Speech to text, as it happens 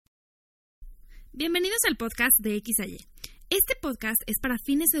Bienvenidos al podcast de X a Y. Este podcast es para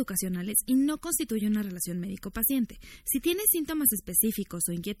fines educacionales y no constituye una relación médico-paciente. Si tienes síntomas específicos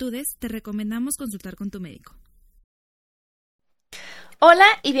o inquietudes, te recomendamos consultar con tu médico. Hola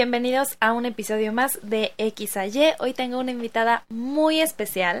y bienvenidos a un episodio más de X a Y. Hoy tengo una invitada muy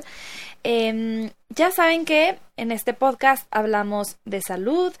especial. Ya saben que en este podcast hablamos de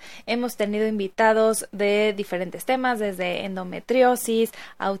salud, hemos tenido invitados de diferentes temas, desde endometriosis,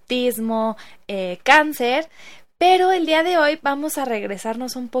 autismo, cáncer, pero el día de hoy vamos a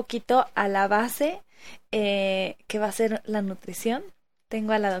regresarnos un poquito a la base, que va a ser la nutrición.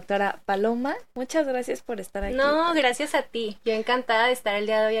 Tengo a la doctora Paloma. Muchas gracias por estar aquí. No, gracias a ti. Yo encantada de estar el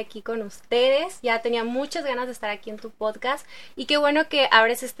día de hoy aquí con ustedes. Ya tenía muchas ganas de estar aquí en tu podcast. Y qué bueno que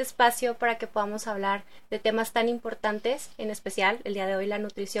abres este espacio para que podamos hablar de temas tan importantes, en especial el día de hoy la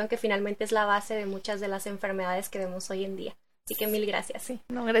nutrición, que finalmente es la base de muchas de las enfermedades que vemos hoy en día. Así que mil gracias. Sí,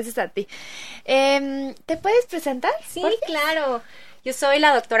 no, gracias a ti. ¿Te puedes presentar? Sí, claro. Yo soy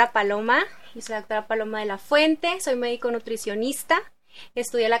la doctora Paloma. Yo soy la doctora Paloma de la Fuente. Soy médico nutricionista.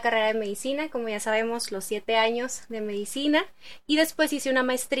 Estudié la carrera de medicina, como ya sabemos, los 7 años de medicina, y después hice una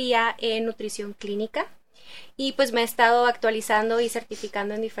maestría en nutrición clínica y pues me he estado actualizando y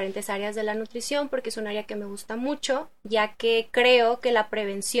certificando en diferentes áreas de la nutrición porque es un área que me gusta mucho, ya que creo que la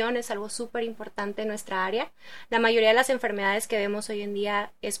prevención es algo súper importante en nuestra área. La mayoría de las enfermedades que vemos hoy en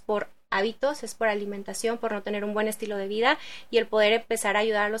día es por hábitos, es por alimentación, por no tener un buen estilo de vida, y el poder empezar a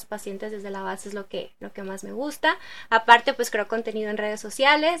ayudar a los pacientes desde la base es lo que más me gusta. Aparte, pues creo contenido en redes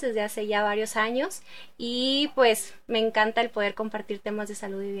sociales desde hace ya varios años y pues me encanta el poder compartir temas de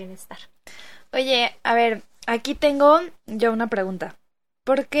salud y bienestar. Oye, a ver, aquí tengo yo una pregunta.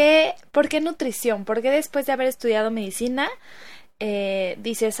 ¿Por qué nutrición? ¿Por qué después de haber estudiado medicina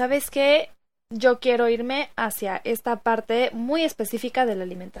dices, ¿sabes qué? Yo quiero irme hacia esta parte muy específica de la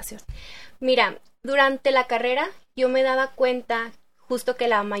alimentación? Mira, durante la carrera yo me daba cuenta justo que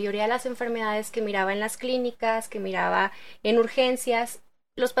la mayoría de las enfermedades que miraba en las clínicas, que miraba en urgencias,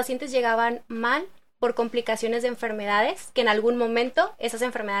 los pacientes llegaban mal por complicaciones de enfermedades que en algún momento esas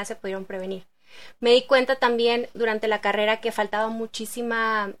enfermedades se pudieron prevenir. Me di cuenta también durante la carrera que faltaba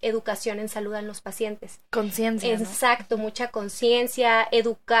muchísima educación en salud en los pacientes. Conciencia, ¿no? Exacto, mucha conciencia,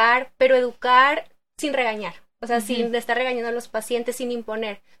 educar, pero educar sin regañar. O sea, sin estar regañando a los pacientes, sin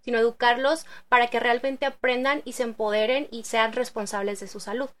imponer, sino educarlos para que realmente aprendan y se empoderen y sean responsables de su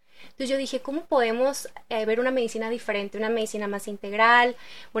salud. Entonces yo dije, ¿cómo podemos ver una medicina diferente, una medicina más integral,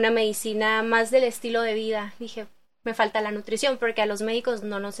 una medicina más del estilo de vida? Dije, me falta la nutrición, porque a los médicos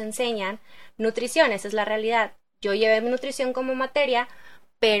no nos enseñan nutrición, esa es la realidad. Yo llevé nutrición como materia,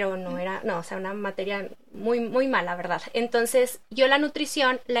 pero o sea, una materia muy, muy mala, ¿verdad? Entonces, yo la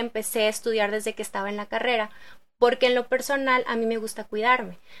nutrición la empecé a estudiar desde que estaba en la carrera, porque en lo personal a mí me gusta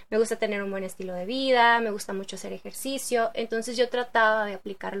cuidarme, me gusta tener un buen estilo de vida, me gusta mucho hacer ejercicio, entonces yo trataba de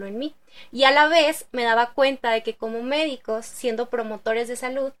aplicarlo en mí. Y a la vez me daba cuenta de que como médicos, siendo promotores de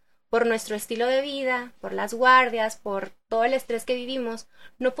salud, por nuestro estilo de vida, por las guardias, por todo el estrés que vivimos,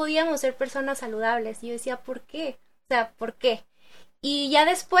 no podíamos ser personas saludables. Y yo decía, ¿por qué? O sea, ¿por qué? Y ya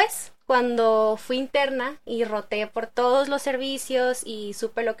después, cuando fui interna y roté por todos los servicios y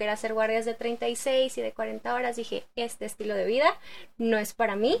supe lo que era hacer guardias de 36 y de 40 horas, dije, este estilo de vida no es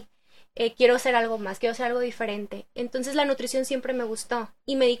para mí. Quiero hacer algo más, quiero hacer algo diferente. Entonces la nutrición siempre me gustó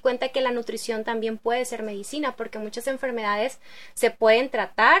y me di cuenta que la nutrición también puede ser medicina, porque muchas enfermedades se pueden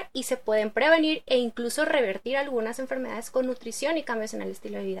tratar y se pueden prevenir e incluso revertir algunas enfermedades con nutrición y cambios en el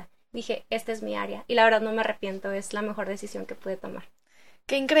estilo de vida. Dije, esta es mi área y la verdad no me arrepiento, es la mejor decisión que pude tomar.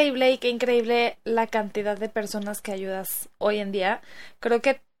 Qué increíble y qué increíble la cantidad de personas que ayudas hoy en día. Creo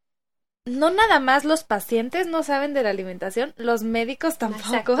que no nada más los pacientes no saben de la alimentación, los médicos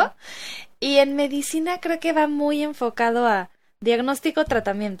tampoco. Exacto. Y en medicina creo que va muy enfocado a diagnóstico,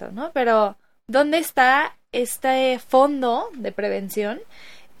 tratamiento, ¿no? Pero ¿dónde está este fondo de prevención?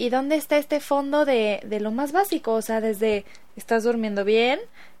 ¿Y dónde está este fondo de lo más básico? O sea, desde estás durmiendo bien,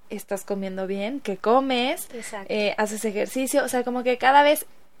 estás comiendo bien, ¿qué comes? Haces ejercicio. O sea, como que cada vez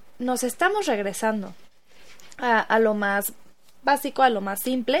nos estamos regresando a lo más básico, a lo más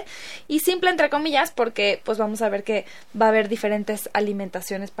simple, y simple entre comillas porque pues vamos a ver que va a haber diferentes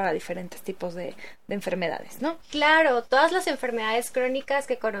alimentaciones para diferentes tipos de enfermedades, ¿no? Claro, todas las enfermedades crónicas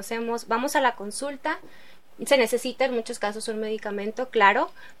que conocemos, vamos a la consulta, se necesita en muchos casos un medicamento,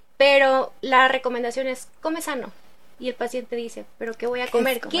 claro, pero la recomendación es come sano. Y el paciente dice, ¿pero qué voy a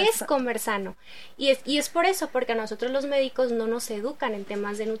comer? ¿Qué es comer sano? Y es por eso, porque a nosotros los médicos no nos educan en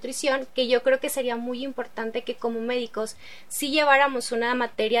temas de nutrición, que yo creo que sería muy importante que como médicos sí lleváramos una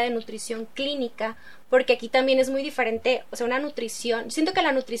materia de nutrición clínica, porque aquí también es muy diferente, o sea, una nutrición, siento que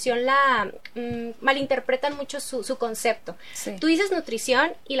la nutrición la malinterpretan mucho su concepto. Sí. Tú dices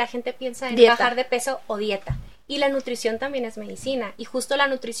nutrición y la gente piensa en bajar de peso o dieta. Y la nutrición también es medicina, y justo la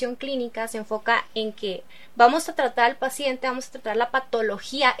nutrición clínica se enfoca en que vamos a tratar al paciente, vamos a tratar la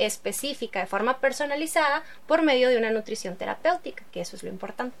patología específica de forma personalizada por medio de una nutrición terapéutica, que eso es lo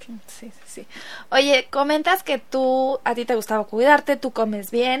importante. Sí. Oye, comentas que a ti te gustaba cuidarte, tú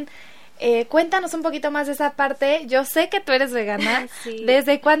comes bien. Cuéntanos un poquito más de esa parte. Yo sé que tú eres vegana. Sí.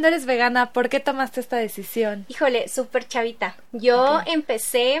 ¿Desde cuándo eres vegana? ¿Por qué tomaste esta decisión? Híjole, súper chavita. Yo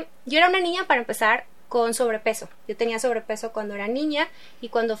era una niña para empezar con sobrepeso. Yo tenía sobrepeso cuando era niña y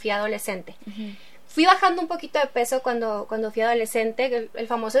cuando fui adolescente. Uh-huh. Fui bajando un poquito de peso cuando fui adolescente, el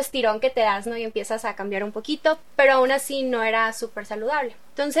famoso estirón que te das, ¿no? Y empiezas a cambiar un poquito, pero aún así no era súper saludable.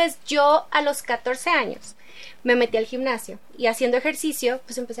 Entonces yo a los 14 años me metí al gimnasio y haciendo ejercicio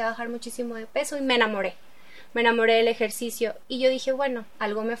pues empecé a bajar muchísimo de peso y me enamoré del ejercicio y yo dije, bueno,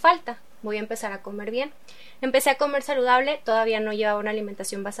 algo me falta, voy a empezar a comer bien. Empecé a comer saludable, todavía no llevaba una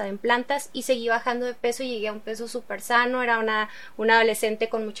alimentación basada en plantas y seguí bajando de peso y llegué a un peso súper sano, era una adolescente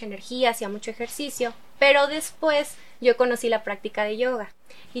con mucha energía, hacía mucho ejercicio, pero después yo conocí la práctica de yoga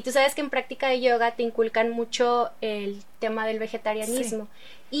y tú sabes que en práctica de yoga te inculcan mucho el tema del vegetarianismo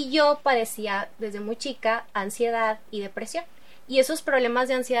y yo padecía desde muy chica ansiedad y depresión. Y esos problemas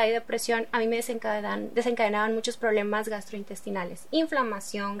de ansiedad y depresión a mí me desencadenaban muchos problemas gastrointestinales,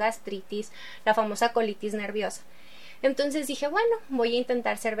 inflamación, gastritis, la famosa colitis nerviosa. Entonces dije, bueno, voy a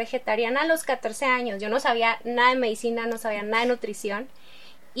intentar ser vegetariana a los 14 años. Yo no sabía nada de medicina, no sabía nada de nutrición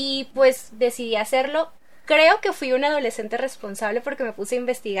y pues decidí hacerlo. Creo que fui una adolescente responsable porque me puse a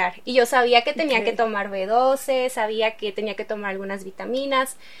investigar y yo sabía que tenía que tomar B12, sabía que tenía que tomar algunas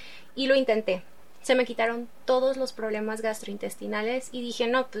vitaminas y lo intenté. Se me quitaron todos los problemas gastrointestinales y dije,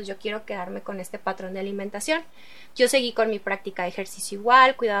 no, pues yo quiero quedarme con este patrón de alimentación. Yo seguí con mi práctica de ejercicio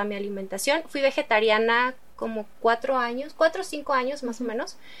igual, cuidaba mi alimentación. Fui vegetariana como 4 o 5 años más o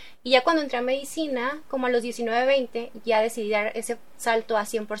menos. Y ya cuando entré a medicina, como a los 19, 20, ya decidí dar ese salto a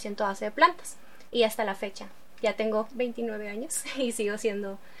 100% a base de plantas. Y hasta la fecha, ya tengo 29 años y sigo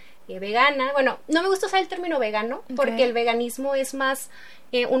siendo vegana. Bueno, no me gusta usar el término vegano porque el veganismo es más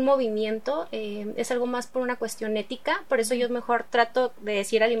un movimiento, es algo más por una cuestión ética, por eso yo mejor trato de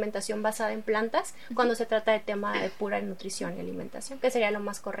decir alimentación basada en plantas cuando se trata de tema de pura nutrición y alimentación, que sería lo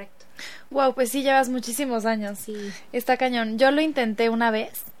más correcto. Wow, pues sí, llevas muchísimos años. Sí. Está cañón. Yo lo intenté una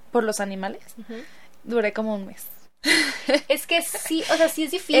vez por los animales. Duré como un mes. Es que sí, o sea, sí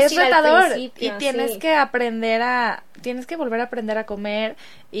es difícil. Es retador al y tienes que tienes que volver a aprender a comer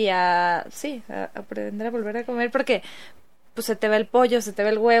y a aprender a volver a comer porque pues se te ve el pollo, se te ve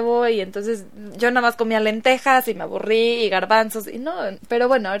el huevo y entonces yo nada más comía lentejas y me aburrí y garbanzos y no, pero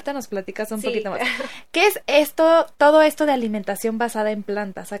bueno, ahorita nos platicas un poquito más. ¿Qué es todo esto de alimentación basada en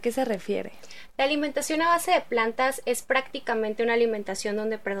plantas? ¿A qué se refiere? La alimentación a base de plantas es prácticamente una alimentación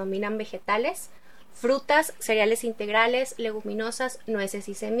donde predominan vegetales, frutas, cereales integrales, leguminosas, nueces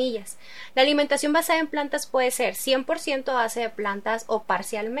y semillas. La alimentación basada en plantas puede ser 100% a base de plantas o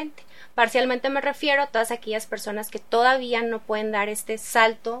parcialmente. Parcialmente me refiero a todas aquellas personas que todavía no pueden dar este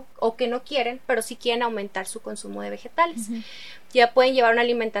salto o que no quieren, pero sí quieren aumentar su consumo de vegetales. Ya pueden llevar una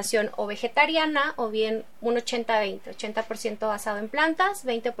alimentación o vegetariana o bien un 80-20, 80% basado en plantas,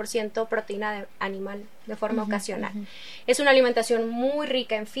 20% proteína animal de forma ocasional. Es una alimentación muy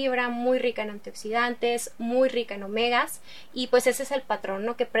rica en fibra, muy rica en antioxidantes, muy rica en omegas y pues ese es el patrón,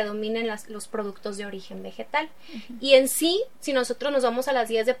 ¿no? Que predominen los productos de origen vegetal. Y en sí, si nosotros nos vamos a las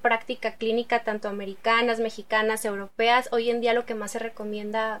guías de práctica clínica, tanto americanas, mexicanas, europeas, hoy en día lo que más se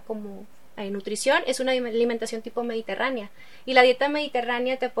recomienda como nutrición es una alimentación tipo mediterránea y la dieta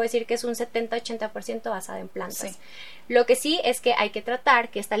mediterránea te puedo decir que es un 70-80% basada en plantas. Lo que sí es que hay que tratar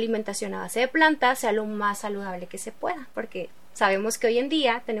que esta alimentación a base de plantas sea lo más saludable que se pueda, porque sabemos que hoy en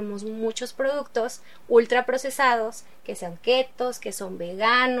día tenemos muchos productos ultraprocesados que sean ketos, que son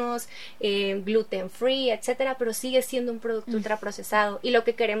veganos, gluten free, etcétera, pero sigue siendo un producto ultraprocesado y lo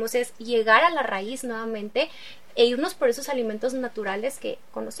que queremos es llegar a la raíz nuevamente e irnos por esos alimentos naturales que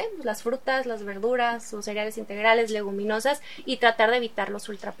conocemos, las frutas, las verduras, los cereales integrales, leguminosas y tratar de evitar los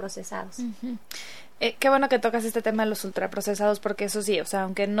ultraprocesados. Qué bueno que tocas este tema de los ultraprocesados, porque eso sí, o sea,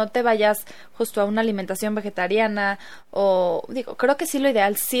 aunque no te vayas justo a una alimentación vegetariana o, digo, creo que sí lo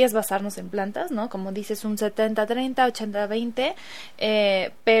ideal sí es basarnos en plantas, ¿no? Como dices, un 70-30,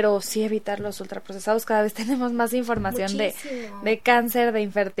 80-20, pero sí evitar los ultraprocesados. Cada vez tenemos más información de cáncer, de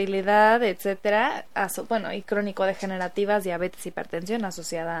infertilidad, etcétera, bueno, y crónico-degenerativas, diabetes, hipertensión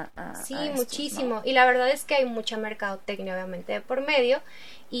asociada a sí, a estos, muchísimo, ¿no? Y la verdad es que hay mucha mercadotecnia, obviamente, de por medio,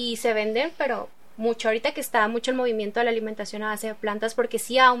 y se venden, pero mucho, ahorita que está mucho el movimiento de la alimentación a base de plantas, porque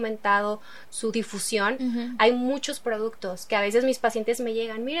sí ha aumentado su difusión, hay muchos productos que a veces mis pacientes me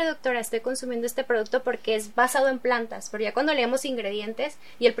llegan, mire doctora, estoy consumiendo este producto porque es basado en plantas, pero ya cuando leemos ingredientes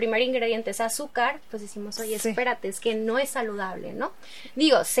y el primer ingrediente es azúcar, pues decimos, oye, espérate, es que no es saludable, ¿no?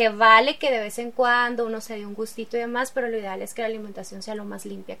 Digo, se vale que de vez en cuando uno se dé un gustito y demás, pero lo ideal es que la alimentación sea lo más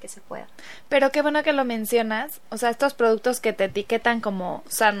limpia que se pueda. Pero qué bueno que lo mencionas, o sea, estos productos que te etiquetan como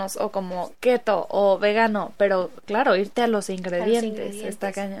sanos o como keto o vegano, pero claro, irte a los ingredientes,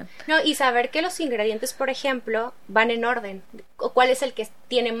 está cañón. No, y saber que los ingredientes, por ejemplo, van en orden, o cuál es el que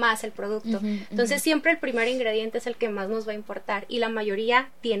tiene más el producto. Entonces siempre el primer ingrediente es el que más nos va a importar, y la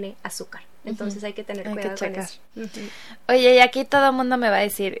mayoría tiene azúcar. Entonces hay que tener cuidado con eso. Oye, y aquí todo el mundo me va a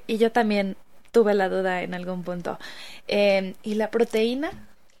decir, y yo también tuve la duda en algún punto, ¿y la proteína?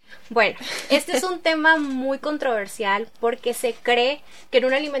 Bueno, este es un tema muy controversial porque se cree que en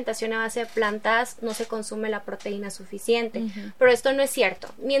una alimentación a base de plantas no se consume la proteína suficiente, pero esto no es cierto.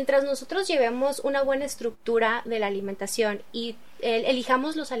 Mientras nosotros llevemos una buena estructura de la alimentación y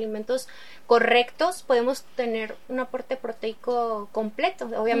elijamos los alimentos correctos, podemos tener un aporte proteico completo.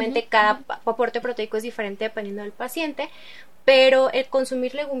 Obviamente cada aporte proteico es diferente dependiendo del paciente, pero el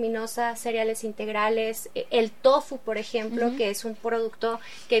consumir leguminosas, cereales integrales, el tofu, por ejemplo, que es un producto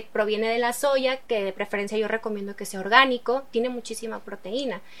que proviene de la soya, que de preferencia yo recomiendo que sea orgánico, tiene muchísima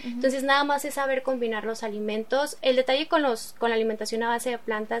proteína. Entonces nada más es saber combinar los alimentos. El detalle con la alimentación a base de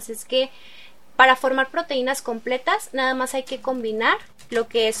plantas es que para formar proteínas completas nada más hay que combinar lo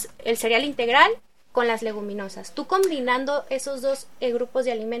que es el cereal integral con las leguminosas. Tú combinando esos dos grupos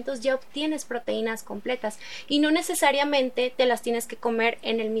de alimentos ya obtienes proteínas completas, y no necesariamente te las tienes que comer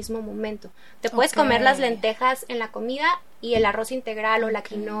en el mismo momento. Te puedes comer las lentejas en la comida y el arroz integral o la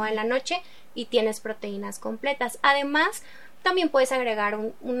quinoa en la noche y tienes proteínas completas. Además, también puedes agregar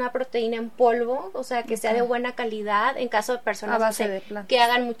una proteína en polvo, o sea, que sea de buena calidad. En caso de personas que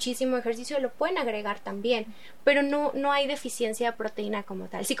hagan muchísimo ejercicio, lo pueden agregar también, pero no hay deficiencia de proteína como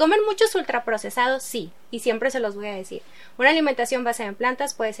tal. Si comen muchos ultraprocesados, sí, y siempre se los voy a decir. Una alimentación basada en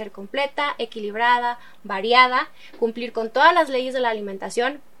plantas puede ser completa, equilibrada, variada, cumplir con todas las leyes de la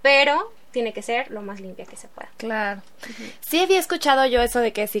alimentación, pero tiene que ser lo más limpia que se pueda. Claro. Sí había escuchado yo eso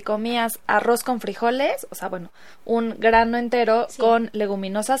de que si comías arroz con frijoles, o sea, bueno, un grano entero con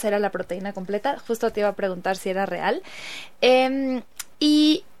leguminosas era la proteína completa. Justo te iba a preguntar si era real.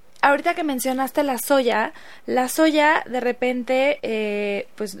 Y ahorita que mencionaste la soya de repente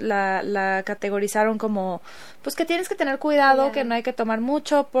pues la categorizaron como pues que tienes que tener cuidado, que no hay que tomar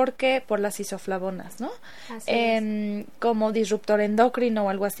mucho porque por las isoflavonas, ¿no? Como disruptor endocrino o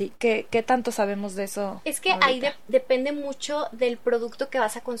algo así. ¿Qué tanto sabemos de eso? Es que ahí depende mucho del producto que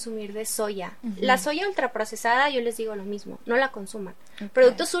vas a consumir de soya. La soya ultraprocesada, yo les digo lo mismo, no la consuman.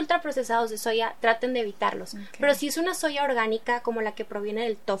 Productos ultraprocesados de soya, traten de evitarlos. Pero si es una soya orgánica como la que proviene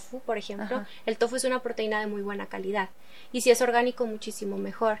del tofu, por ejemplo, el tofu es una proteína de muy buena calidad. Y si es orgánico, muchísimo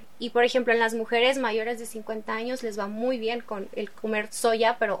mejor. Y por ejemplo, en las mujeres mayores de 50 años les va muy bien con el comer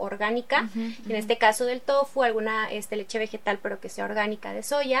soya, pero orgánica. En este caso del tofu, alguna leche vegetal, pero que sea orgánica de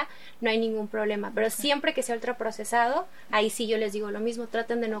soya, no hay ningún problema. Pero siempre que sea ultraprocesado, ahí sí yo les digo lo mismo,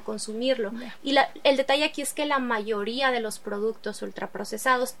 traten de no consumirlo. Y el detalle aquí es que la mayoría de los productos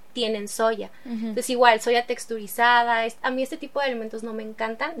ultraprocesados tienen soya. Entonces igual, soya texturizada, a mí este tipo de alimentos no me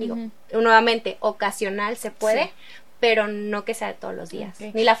encantan. Digo, nuevamente, ocasional se puede, pero no que sea de todos los días,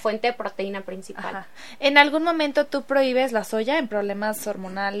 ni la fuente de proteína principal. ¿En algún momento tú prohíbes la soya en problemas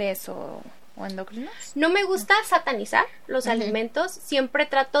hormonales o endocrinos? No me gusta satanizar los alimentos, siempre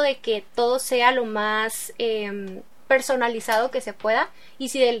trato de que todo sea lo más personalizado que se pueda, y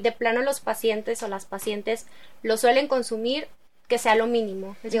si de plano los pacientes o las pacientes lo suelen consumir, que sea lo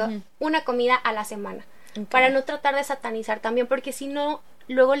mínimo, les digo, una comida a la semana, para no tratar de satanizar también, porque si no,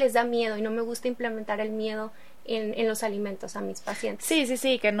 luego les da miedo, y no me gusta implementar el miedo en los alimentos a mis pacientes.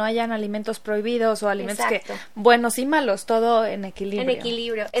 Sí, que no hayan alimentos prohibidos o alimentos Exacto. que buenos y malos, todo en equilibrio. En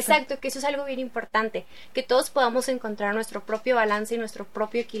equilibrio, exacto, que eso es algo bien importante, que todos podamos encontrar nuestro propio balance y nuestro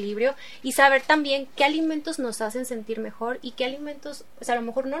propio equilibrio y saber también qué alimentos nos hacen sentir mejor y qué alimentos, o sea, a lo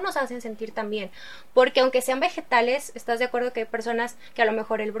mejor no nos hacen sentir tan bien, porque aunque sean vegetales, ¿estás de acuerdo que hay personas que a lo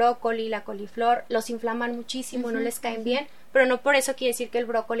mejor el brócoli, la coliflor los inflaman muchísimo, no les caen bien? Pero no por eso quiere decir que el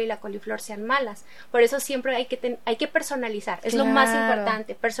brócoli y la coliflor sean malas. Por eso siempre hay que personalizar. Es lo más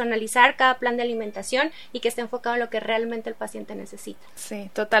importante, personalizar cada plan de alimentación y que esté enfocado en lo que realmente el paciente necesita. Sí,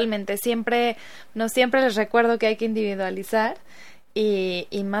 totalmente. Siempre les recuerdo que hay que individualizar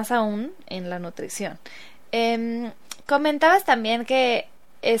y más aún en la nutrición. Comentabas también que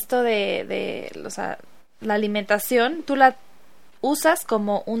esto o sea, la alimentación, tú la usas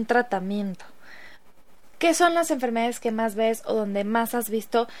como un tratamiento. ¿Qué son las enfermedades que más ves o donde más has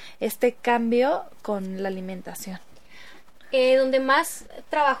visto este cambio con la alimentación? Donde más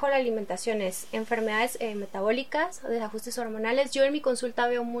trabajo la alimentación es enfermedades metabólicas, desajustes hormonales. Yo en mi consulta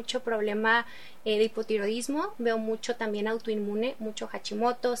veo mucho problema de hipotiroidismo, veo mucho también autoinmune, mucho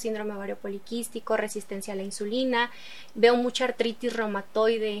Hashimoto, síndrome ovario poliquístico, resistencia a la insulina, veo mucha artritis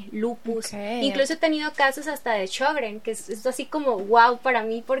reumatoide, lupus. Incluso he tenido casos hasta de Sjögren, que es así como wow para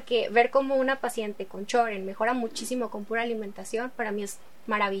mí, porque ver cómo una paciente con Sjögren mejora muchísimo con pura alimentación, para mí es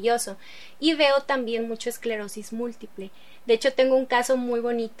maravilloso. Y veo también mucho esclerosis múltiple. De hecho, tengo un caso muy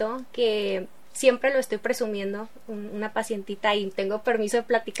bonito que siempre lo estoy presumiendo, una pacientita, y tengo permiso de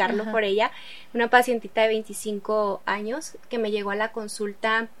platicarlo por ella, una pacientita de 25 años que me llegó a la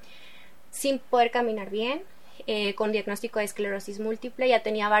consulta sin poder caminar bien, con diagnóstico de esclerosis múltiple. Ya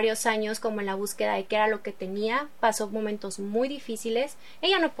tenía varios años como en la búsqueda de qué era lo que tenía, pasó momentos muy difíciles,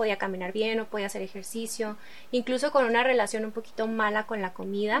 ella no podía caminar bien, no podía hacer ejercicio, incluso con una relación un poquito mala con la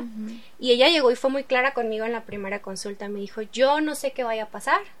comida, y ella llegó y fue muy clara conmigo en la primera consulta, me dijo, yo no sé qué vaya a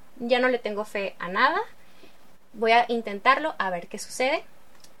pasar, ya no le tengo fe a nada, voy a intentarlo a ver qué sucede.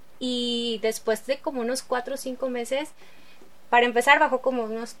 Y después de como unos 4 o 5 meses, para empezar, bajó como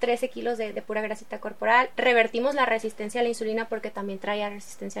unos 13 kilos de pura grasita corporal. Revertimos la resistencia a la insulina porque también traía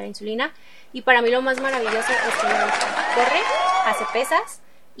resistencia a la insulina. Y para mí lo más maravilloso es que ella corre, hace pesas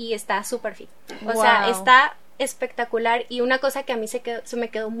y está súper fit. O sea, está espectacular. Y una cosa que a mí se me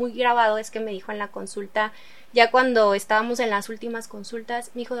quedó muy grabado es que me dijo en la consulta, ya cuando estábamos en las últimas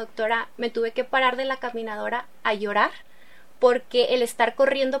consultas, me dijo, doctora, me tuve que parar de la caminadora a llorar, porque el estar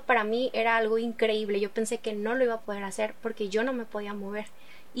corriendo para mí era algo increíble. Yo pensé que no lo iba a poder hacer porque yo no me podía mover.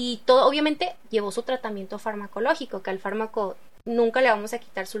 Y todo, obviamente, llevó su tratamiento farmacológico, que al fármaco nunca le vamos a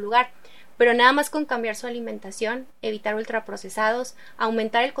quitar su lugar. Pero nada más con cambiar su alimentación, evitar ultraprocesados,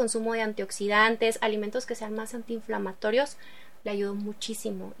 aumentar el consumo de antioxidantes, alimentos que sean más antiinflamatorios, le ayudó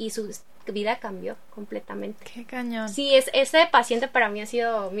muchísimo. Y su vida cambió completamente. ¡Qué cañón! Sí, ese paciente para mí ha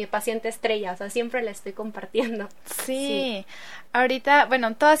sido mi paciente estrella, o sea, siempre la estoy compartiendo. Sí. Ahorita,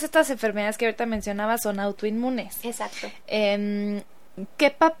 bueno, todas estas enfermedades que ahorita mencionaba son autoinmunes. Exacto.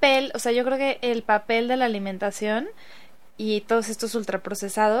 ¿Qué papel? O sea, yo creo que el papel de la alimentación y todos estos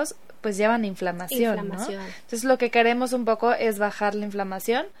ultraprocesados pues llevan inflamación, ¿no? Entonces lo que queremos un poco es bajar la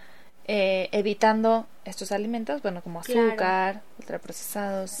inflamación, evitando estos alimentos, bueno, como azúcar,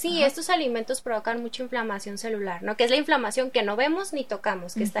 ultraprocesados. Sí, estos alimentos provocan mucha inflamación celular, ¿no? Que es la inflamación que no vemos ni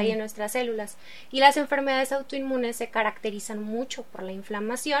tocamos, que está ahí en nuestras células. Y las enfermedades autoinmunes se caracterizan mucho por la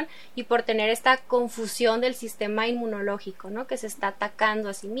inflamación y por tener esta confusión del sistema inmunológico, ¿no? Que se está atacando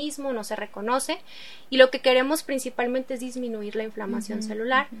a sí mismo, no se reconoce. Y lo que queremos principalmente es disminuir la inflamación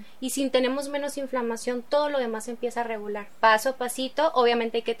celular. Y si tenemos menos inflamación, todo lo demás empieza a regular. Paso a pasito,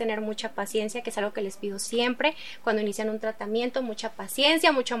 obviamente hay que tener mucha paciencia, que es algo que les pido siempre cuando inician un tratamiento, mucha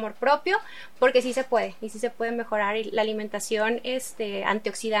paciencia, mucho amor propio, porque sí se puede, y sí se puede mejorar. Y la alimentación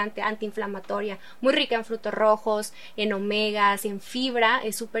antioxidante, antiinflamatoria, muy rica en frutos rojos, en omegas, en fibra,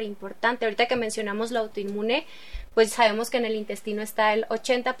 es súper importante. Ahorita que mencionamos lo autoinmune, pues sabemos que en el intestino está el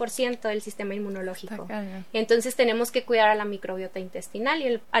 80% del sistema inmunológico. Entonces tenemos que cuidar a la microbiota intestinal, y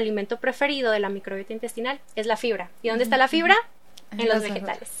el alimento preferido de la microbiota intestinal es la fibra. ¿Y dónde está la fibra? En los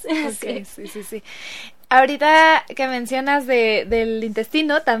vegetales. Okay, sí. Ahorita que mencionas del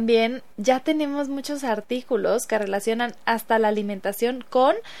intestino, también ya tenemos muchos artículos que relacionan hasta la alimentación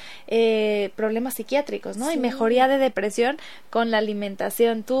con problemas psiquiátricos, ¿no? Sí. Y mejoría de depresión con la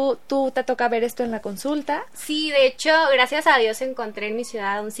alimentación. ¿Tú te toca ver esto en la consulta? Sí, de hecho, gracias a Dios encontré en mi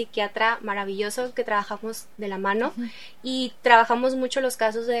ciudad un psiquiatra maravilloso que trabajamos de la mano y trabajamos mucho los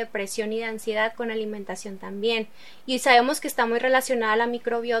casos de depresión y de ansiedad con alimentación también. Y sabemos que está muy relacionada la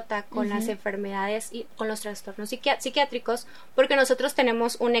microbiota con las enfermedades y con los trastornos psiquiátricos, porque nosotros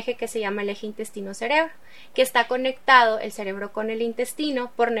tenemos un eje que se llama el eje intestino-cerebro, que está conectado el cerebro con el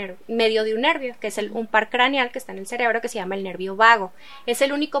intestino por medio de un nervio, que es un par craneal que está en el cerebro, que se llama el nervio vago. Es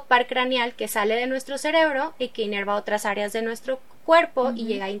el único par craneal que sale de nuestro cerebro y que inerva otras áreas de nuestro cuerpo y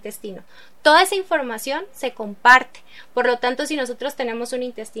llega a intestino. Toda esa información se comparte. Por lo tanto, si nosotros tenemos un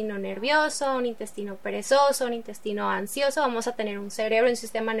intestino nervioso, un intestino perezoso, un intestino ansioso, vamos a tener un cerebro y un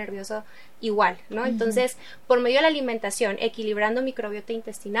sistema nervioso igual, ¿no? Entonces, por medio de la alimentación, equilibrando microbiota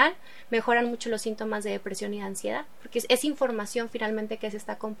intestinal, mejoran mucho los síntomas de depresión y de ansiedad, porque es información finalmente que se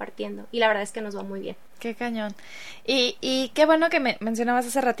está compartiendo y la verdad es que nos va muy bien. Qué cañón. Y qué bueno que me mencionabas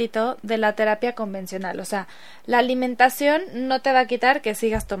hace ratito de la terapia convencional. O sea, la alimentación no te va a quitar que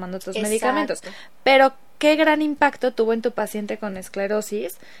sigas tomando tus medicamentos, pero qué gran impacto tuvo en tu paciente con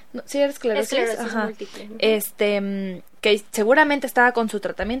esclerosis. ¿Sí era esclerosis? Esclerosis múltiple. Que seguramente estaba con su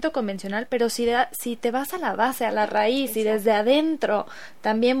tratamiento convencional, pero si te vas a la base, a la raíz, y desde adentro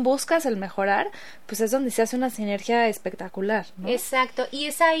también buscas el mejorar, pues es donde se hace una sinergia espectacular, ¿no? Exacto, y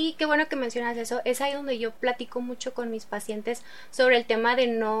es ahí, qué bueno que mencionas eso, es ahí donde yo platico mucho con mis pacientes sobre el tema de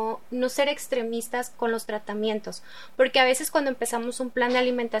no ser extremistas con los tratamientos, porque a veces cuando empezamos un plan de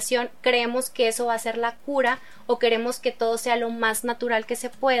alimentación creemos que eso va a ser la cura o queremos que todo sea lo más natural que se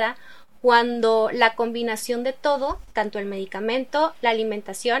pueda, cuando la combinación de todo, tanto el medicamento, la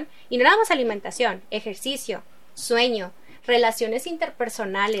alimentación, y no nada más alimentación, ejercicio, sueño, relaciones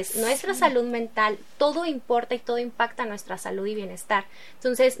interpersonales, nuestra salud mental, todo importa y todo impacta nuestra salud y bienestar.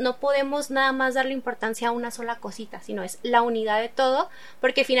 Entonces, no podemos nada más darle importancia a una sola cosita, sino es la unidad de todo,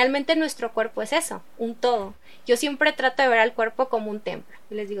 porque finalmente nuestro cuerpo es eso, un todo. Yo siempre trato de ver al cuerpo como un templo.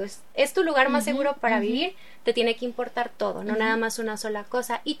 Les digo, es tu lugar más seguro para vivir, te tiene que importar todo, no nada más una sola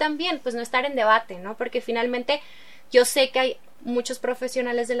cosa. Y también, pues, no estar en debate, ¿no? Porque finalmente yo sé que hay muchos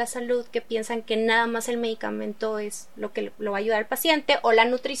profesionales de la salud que piensan que nada más el medicamento es lo que lo va a ayudar al paciente o la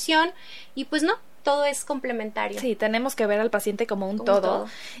nutrición, y pues no, todo es complementario. Sí, tenemos que ver al paciente como un todo.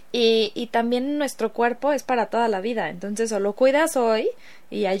 Y también nuestro cuerpo es para toda la vida, entonces o lo cuidas hoy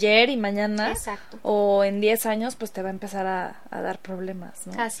y ayer y mañana. Exacto. O en 10 años pues te va a empezar a dar problemas,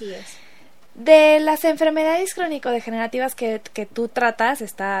 ¿no? Así es. De las enfermedades crónico-degenerativas que tú tratas,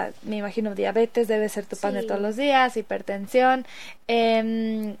 está, me imagino, diabetes debe ser tu pan de todos los días, hipertensión,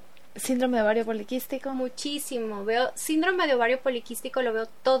 síndrome de ovario poliquístico. Muchísimo, veo síndrome de ovario poliquístico, lo veo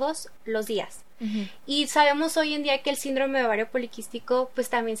todos los días. Y sabemos hoy en día que el síndrome de ovario poliquístico pues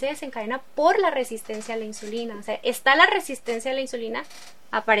también se desencadena por la resistencia a la insulina. O sea, está la resistencia a la insulina,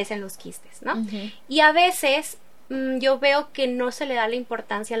 aparecen los quistes, ¿no? Y a veces yo veo que no se le da la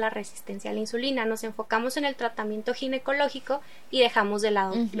importancia a la resistencia a la insulina. Nos enfocamos en el tratamiento ginecológico y dejamos de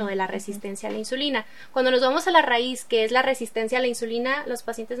lado lo de la resistencia a la insulina. Cuando nos vamos a la raíz, que es la resistencia a la insulina, los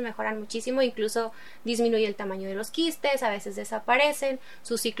pacientes mejoran muchísimo, incluso disminuye el tamaño de los quistes, a veces desaparecen,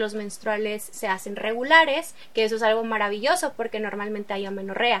 sus ciclos menstruales se hacen regulares, que eso es algo maravilloso porque normalmente hay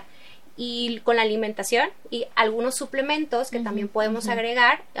amenorrea. Y con la alimentación y algunos suplementos que también podemos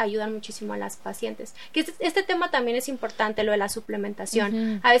agregar ayudan muchísimo a las pacientes. Que este tema también es importante, lo de la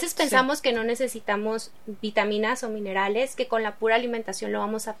suplementación. A veces pensamos que no necesitamos vitaminas o minerales, que con la pura alimentación lo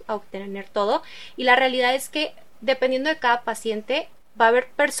vamos a obtener todo, y la realidad es que dependiendo de cada paciente va a haber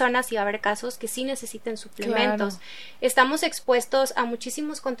personas y va a haber casos que sí necesiten suplementos. Claro. Estamos expuestos a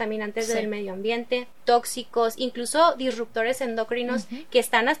muchísimos contaminantes del medio ambiente, tóxicos, incluso disruptores endocrinos que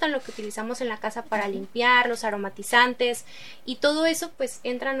están hasta en lo que utilizamos en la casa para limpiar, los aromatizantes, y todo eso pues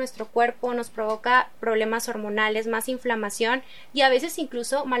entra a nuestro cuerpo, nos provoca problemas hormonales, más inflamación y a veces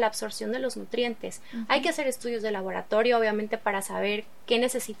incluso malabsorción de los nutrientes. Hay que hacer estudios de laboratorio, obviamente, para saber qué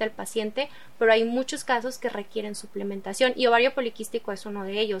necesita el paciente, pero hay muchos casos que requieren suplementación y ovario poliquístico es uno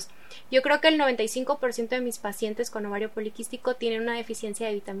de ellos. Yo creo que el 95% de mis pacientes con ovario poliquístico tienen una deficiencia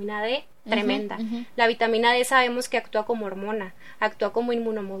de vitamina D tremenda. La vitamina D sabemos que actúa como hormona, actúa como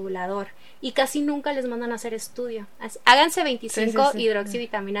inmunomodulador y casi nunca les mandan a hacer estudio. Háganse 25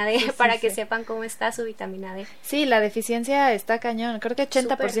 hidroxivitamina D para que sepan cómo está su vitamina D. Sí, la deficiencia está cañón. Creo que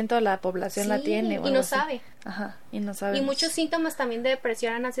 80% de la población la tiene. Y no sabe. Y no sabe. Y muchos síntomas también de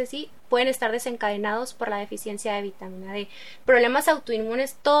depresión, Ana Ceci, pueden estar desencadenados por la deficiencia de vitamina D. Problemas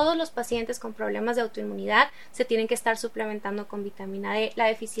autoinmunes, todos los pacientes con problemas de autoinmunidad se tienen que estar suplementando con vitamina D. La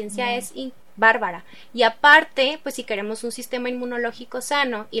deficiencia es bárbara. Y aparte, pues si queremos un sistema inmunológico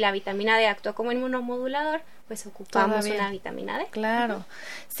sano y la vitamina D actúa como inmunomodulador, pues ocupamos una vitamina D. Claro.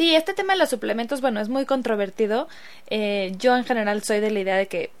 Sí, este tema de los suplementos, bueno, es muy controvertido. Yo en general soy de la idea de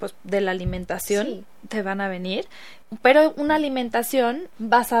que, pues, de la alimentación, te van a venir, pero una alimentación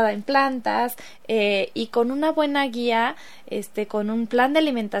basada en plantas y con una buena guía, con un plan de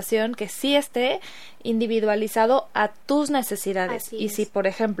alimentación que sí esté individualizado a tus necesidades. Así y es. si, por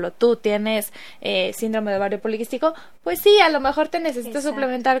ejemplo, tú tienes síndrome de ovario poliquístico, pues sí, a lo mejor te necesitas Exacto.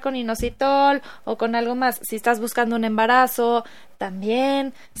 suplementar con inositol o con algo más. Si estás buscando un embarazo,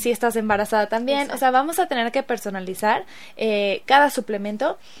 también. Si estás embarazada, también. Exacto. O sea, vamos a tener que personalizar cada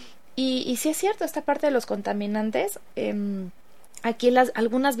suplemento. Y sí es cierto, esta parte de los contaminantes, aquí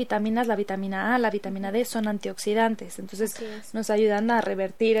algunas vitaminas, la vitamina A, la vitamina D, son antioxidantes, entonces Así es. nos ayudan a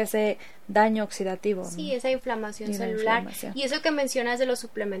revertir ese daño oxidativo. Sí, ¿no? esa inflamación Y la celular. inflamación. Y eso que mencionas de los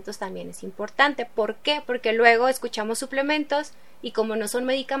suplementos también es importante. ¿Por qué? Porque luego escuchamos suplementos y como no son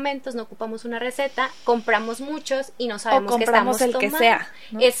medicamentos, no ocupamos una receta, compramos muchos y no sabemos qué estamos compramos el tomando. que sea,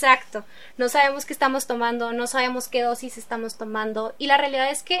 ¿no? Exacto. No sabemos qué estamos tomando, no sabemos qué dosis estamos tomando. Y la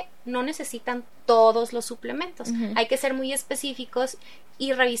realidad es que no necesitan todos los suplementos. Ujú. Hay que ser muy específicos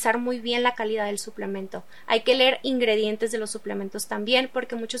y revisar muy bien la calidad del suplemento. Hay que leer ingredientes de los suplementos también,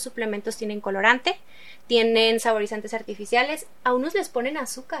 porque muchos suplementos tienen colorante, tienen saborizantes artificiales, a unos les ponen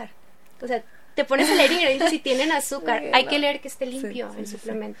azúcar. O sea, te pones a leer ingredientes y tienen azúcar. Hay que leer que esté limpio el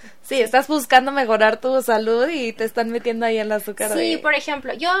suplemento. Sí, estás buscando mejorar tu salud y te están metiendo ahí el azúcar. Sí, de... por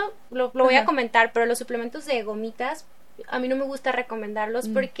ejemplo, yo lo voy Ajá. a comentar, pero los suplementos de gomitas, a mí no me gusta recomendarlos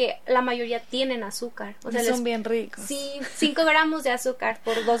porque la mayoría tienen azúcar. O sea, son bien ricos. Sí, 5 gramos de azúcar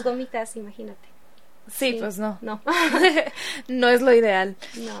por 2 gomitas, imagínate. Sí, pues no. No, No es lo ideal.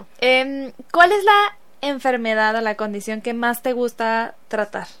 no. ¿Cuál es la enfermedad o la condición que más te gusta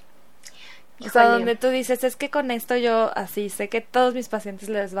tratar? O sea, Híjole. donde tú dices, es que con esto yo así sé que todos mis pacientes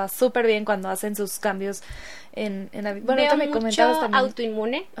les va súper bien cuando hacen sus cambios bueno, Veo tú me mucho comentabas también.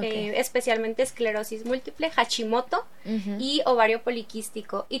 autoinmune, Ok. Especialmente esclerosis múltiple, Hashimoto Ujú. y ovario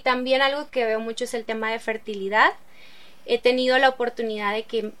poliquístico. Y también algo que veo mucho es el tema de fertilidad. He tenido la oportunidad de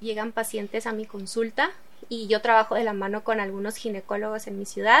que llegan pacientes a mi consulta y yo trabajo de la mano con algunos ginecólogos en mi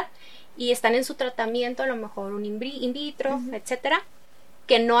ciudad y están en su tratamiento, a lo mejor un in vitro, etcétera,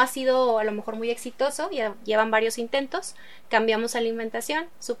 que no ha sido a lo mejor muy exitoso, ya llevan varios intentos, cambiamos alimentación,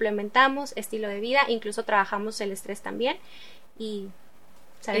 suplementamos, estilo de vida, incluso trabajamos el estrés también y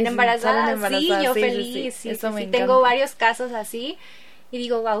salen Sí, embarazadas, salen embarazadas, sí, yo sí, feliz, sí. sí, Eso sí, me sí, encanta. tengo varios casos así y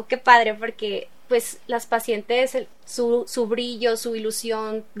digo, wow, qué padre, porque pues las pacientes, su brillo, su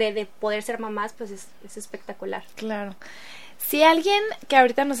ilusión de poder ser mamás, pues es espectacular. Claro. Si alguien que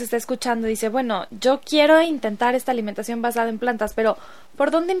ahorita nos está escuchando dice, bueno, yo quiero intentar esta alimentación basada en plantas, pero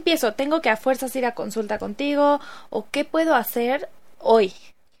 ¿por dónde empiezo? ¿Tengo que a fuerzas ir a consulta contigo? ¿O qué puedo hacer hoy?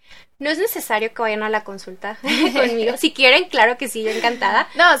 No es necesario que vayan a la consulta conmigo. Si quieren, claro que sí, yo encantada.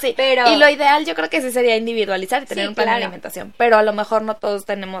 No, sí, Pero- y lo ideal yo creo que sí sería individualizar y tener Sí, un plan de claro. alimentación, pero a lo mejor no todos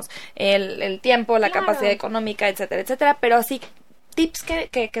tenemos el tiempo, la Claro. capacidad económica, etcétera, etcétera, pero sí tips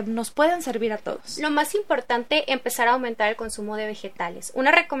que nos pueden servir a todos. Lo más importante, empezar a aumentar el consumo de vegetales.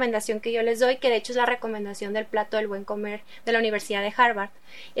 Una recomendación que yo les doy, que de hecho es la recomendación del plato del buen comer de la Universidad de Harvard,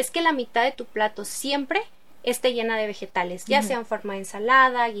 es que la mitad de tu plato siempre esté llena de vegetales, ya sea en forma de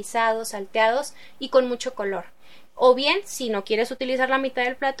ensalada, guisados, salteados y con mucho color. O bien, si no quieres utilizar la mitad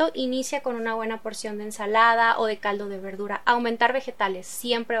del plato, inicia con una buena porción de ensalada o de caldo de verdura. Aumentar vegetales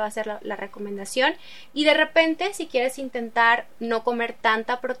siempre va a ser la recomendación. Y de repente, si quieres intentar no comer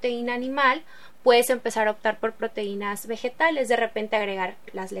tanta proteína animal, puedes empezar a optar por proteínas vegetales. De repente agregar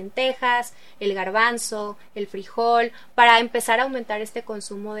las lentejas, el garbanzo, el frijol, para empezar a aumentar este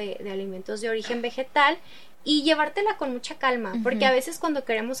consumo de alimentos de origen vegetal y llevártela con mucha calma. Porque a veces cuando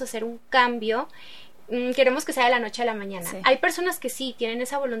queremos hacer un cambio, queremos que sea de la noche a la mañana. Sí. Hay personas que sí tienen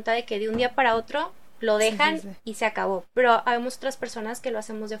esa voluntad de que de un día para otro lo dejan sí. y se acabó, pero habemos otras personas que lo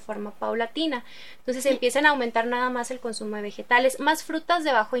hacemos de forma paulatina. Entonces empiezan a aumentar nada más el consumo de vegetales, más frutas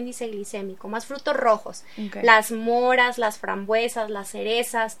de bajo índice glicémico, más frutos rojos. Ok. Las moras, las frambuesas, las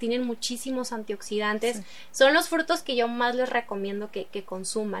cerezas tienen muchísimos antioxidantes. Sí. Son los frutos que yo más les recomiendo que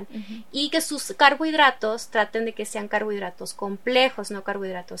consuman y que sus carbohidratos traten de que sean carbohidratos complejos, no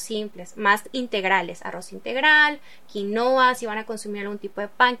carbohidratos simples, más integrales, arroz integral, quinoa, si van a consumir algún tipo de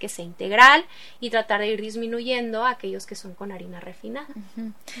pan que sea integral y tratar de ir disminuyendo aquellos que son con harina refinada.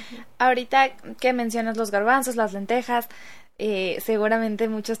 Ahorita que mencionas los garbanzos, las lentejas, seguramente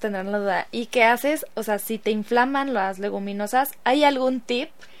muchos tendrán la duda. ¿Y qué haces? O sea, si te inflaman las leguminosas, ¿hay algún tip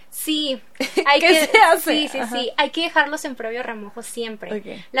Sí, ¿Qué se hace? Sí, hay que dejarlos en previo remojo siempre.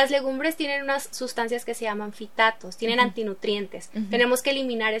 Okay. Las legumbres tienen unas sustancias que se llaman fitatos, tienen antinutrientes. Tenemos que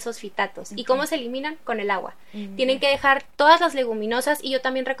eliminar esos fitatos. ¿Y cómo se eliminan? Con el agua. Tienen que dejar todas las leguminosas, y yo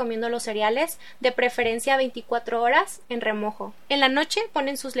también recomiendo los cereales, de preferencia 24 horas en remojo. En la noche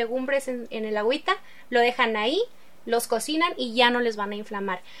ponen sus legumbres en el agüita, lo dejan ahí, los cocinan y ya no les van a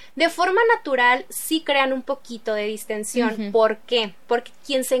inflamar. De forma natural sí crean un poquito de distensión. ¿Por qué? Porque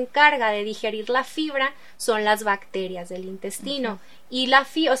quien se encarga de digerir la fibra son las bacterias del intestino. Y la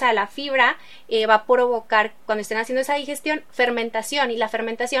fibra va a provocar, cuando estén haciendo esa digestión, fermentación, y la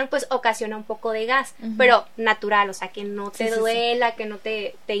fermentación pues ocasiona un poco de gas, pero natural, o sea, que no te duela, que no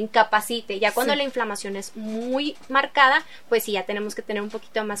te incapacite. Ya cuando la inflamación es muy marcada, pues sí, ya tenemos que tener un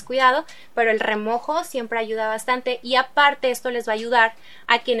poquito más cuidado, pero el remojo siempre ayuda bastante, y aparte esto les va a ayudar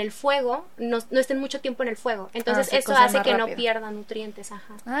a que en el fuego no estén mucho tiempo en el fuego, entonces eso hace que no pierdan nutrientes.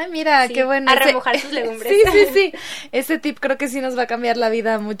 Ay, mira, qué bueno. A remojar sus legumbres. Sí. Ese tip creo que sí nos va a cambiar la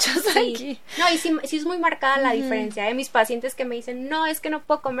vida a muchos aquí. No, y sí es muy marcada la diferencia. Mis pacientes que me dicen, no, es que no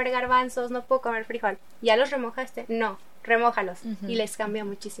puedo comer garbanzos, no puedo comer frijol. ¿Ya los remojaste? No, remójalos. Y les cambia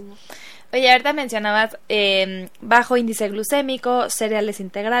muchísimo. Oye, ahorita mencionabas bajo índice glucémico, cereales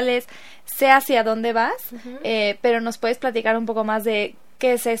integrales, sé hacia dónde vas, pero nos puedes platicar un poco más de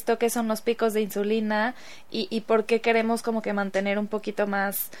qué es esto, qué son los picos de insulina y por qué queremos como que mantener un poquito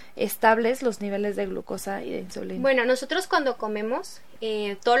más estables los niveles de glucosa y de insulina. Bueno, nosotros cuando comemos,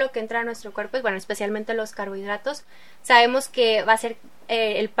 todo lo que entra a nuestro cuerpo, especialmente los carbohidratos, sabemos que va a ser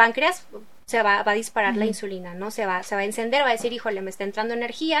el páncreas se va a disparar la insulina, ¿no? Se va a encender, va a decir, híjole, me está entrando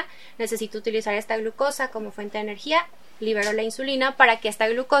energía, necesito utilizar esta glucosa como fuente de energía, libero la insulina para que esta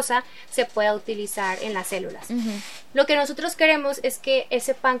glucosa se pueda utilizar en las células. Lo que nosotros queremos es que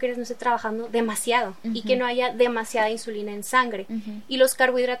ese páncreas no esté trabajando demasiado y que no haya demasiada insulina en sangre. Y los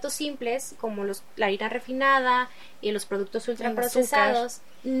carbohidratos simples, como la harina refinada y los productos ultraprocesados,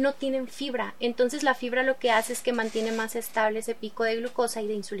 no tienen fibra. Entonces la fibra lo que hace es que mantiene más estable ese pico de glucosa y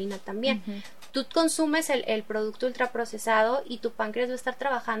de insulina también. Tú consumes el producto ultraprocesado y tu páncreas va a estar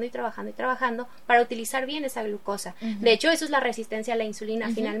trabajando y trabajando y trabajando para utilizar bien esa glucosa. De hecho, eso es la resistencia a la insulina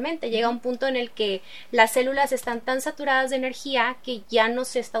finalmente. Llega un punto en el que las células están tan saturadas de energía que ya no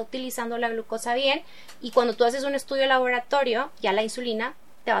se está utilizando la glucosa bien, y cuando tú haces un estudio de laboratorio, ya la insulina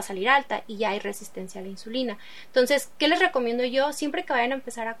te va a salir alta y ya hay resistencia a la insulina. Entonces, ¿qué les recomiendo yo? Siempre que vayan a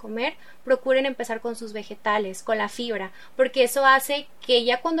empezar a comer, procuren empezar con sus vegetales, con la fibra, porque eso hace que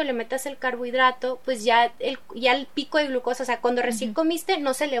ya cuando le metas el carbohidrato, pues ya el pico de glucosa, o sea, cuando recién comiste,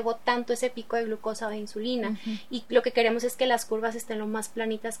 no se elevó tanto ese pico de glucosa o de insulina. Y lo que queremos es que las curvas estén lo más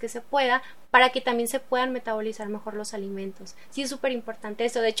planitas que se pueda, para que también se puedan metabolizar mejor los alimentos. Sí, es súper importante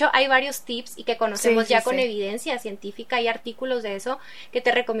eso. De hecho, hay varios tips y que conocemos con evidencia científica, hay artículos de eso que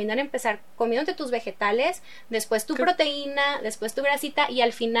te recomiendan empezar comiéndote tus vegetales, después tu proteína, después tu grasita y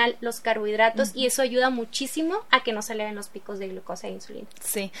al final los carbohidratos, y eso ayuda muchísimo a que no se eleven los picos de glucosa e insulina.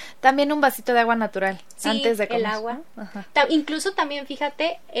 Sí, también un vasito de agua natural antes de comer. El agua. Incluso también,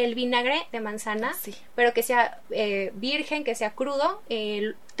 fíjate, el vinagre de manzana, pero que sea virgen, que sea crudo,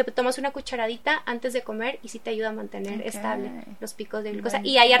 te tomas una cucharadita antes de comer y sí te ayuda a mantener estable los picos de glucosa.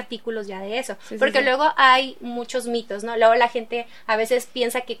 Y hay artículos ya de eso, porque luego hay muchos mitos, ¿no? Luego la gente a veces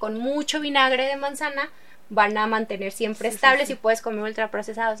piensa que con mucho vinagre de manzana van a mantener siempre estables y puedes comer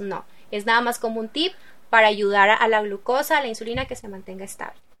ultraprocesados. No, es nada más como un tip para ayudar a la glucosa, a la insulina, que se mantenga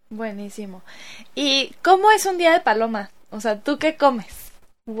estable. Buenísimo. ¿Y cómo es un día de Paloma? O sea, ¿tú qué comes?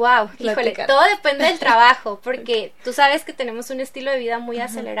 Wow, híjole, todo depende del trabajo, porque tú sabes que tenemos un estilo de vida muy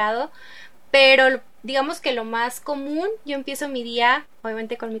acelerado, pero digamos que lo más común, yo empiezo mi día,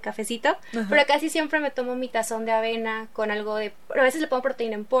 obviamente con mi cafecito, pero casi siempre me tomo mi tazón de avena con algo de, a veces le pongo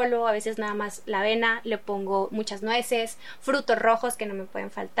proteína en polvo, a veces nada más la avena, le pongo muchas nueces, frutos rojos que no me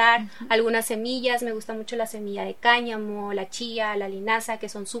pueden faltar, algunas semillas, me gusta mucho la semilla de cáñamo, la chía, la linaza, que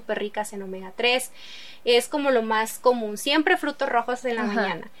son súper ricas en omega 3, es como lo más común, siempre frutos rojos en la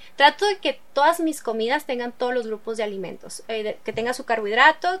mañana. Trato de que todas mis comidas tengan todos los grupos de alimentos, que tenga su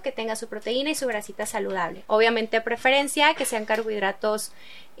carbohidrato, que tenga su proteína y su grasita saludable. Obviamente de preferencia que sean carbohidratos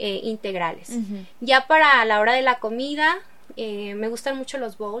integrales. Ya para la hora de la comida, me gustan mucho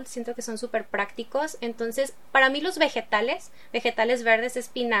los bowls, siento que son súper prácticos. Entonces, para mí los vegetales verdes,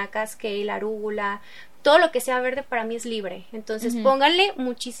 espinacas, kale, arúgula, todo lo que sea verde para mí es libre. Entonces, pónganle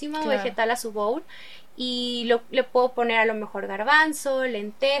muchísimo vegetal a su bowl y le puedo poner a lo mejor garbanzo,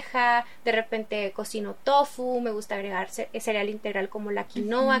 lenteja, de repente cocino tofu, me gusta agregar cereal integral como la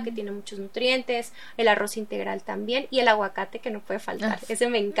quinoa, que tiene muchos nutrientes, el arroz integral también, y el aguacate, que no puede faltar, ese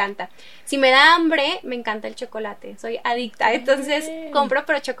me encanta. Si me da hambre, me encanta el chocolate, soy adicta, entonces compro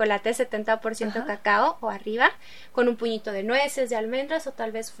pero chocolate 70% cacao o arriba, con un puñito de nueces, de almendras o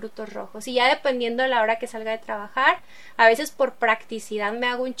tal vez frutos rojos, y ya dependiendo de la hora que salga de trabajar, a veces por practicidad me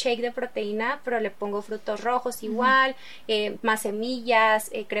hago un shake de proteína, pero le pongo frutos rojos igual, más semillas,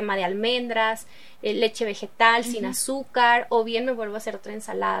 crema de almendras, leche vegetal sin azúcar, o bien me vuelvo a hacer otra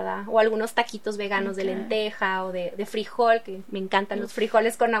ensalada, o algunos taquitos veganos de lenteja o de frijol, que me encantan los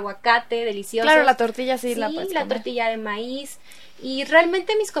frijoles con aguacate, deliciosos. Claro, la tortilla sí la puedes la comer. tortilla de maíz. Y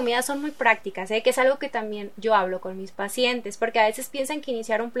realmente mis comidas son muy prácticas, que es algo que también yo hablo con mis pacientes, porque a veces piensan que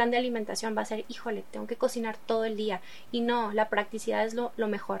iniciar un plan de alimentación va a ser, híjole, tengo que cocinar todo el día, y no, la practicidad es lo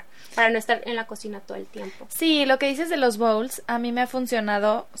mejor, para no estar en la cocina todo el tiempo. Sí, lo que dices de los bowls, a mí me ha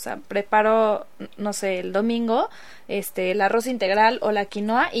funcionado, o sea, preparo, no sé, el domingo, el arroz integral o la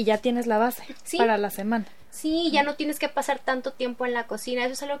quinoa, y ya tienes la base para la semana. Sí, ya no tienes que pasar tanto tiempo en la cocina.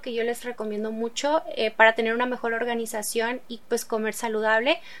 Eso es algo que yo les recomiendo mucho para tener una mejor organización y pues comer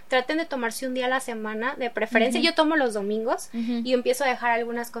saludable. Traten de tomarse un día a la semana, de preferencia. Yo tomo los domingos y empiezo a dejar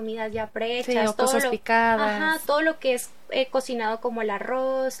algunas comidas ya prehechas. O cosas picadas. Todo lo que es cocinado como el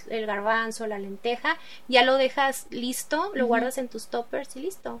arroz, el garbanzo, la lenteja, ya lo dejas listo, lo guardas en tus toppers y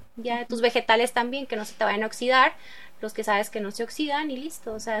listo. Ya tus vegetales también, que no se te vayan a oxidar, los que sabes que no se oxidan y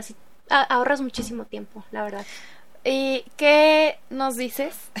listo. O sea, si ahorras muchísimo tiempo, la verdad. ¿Y qué nos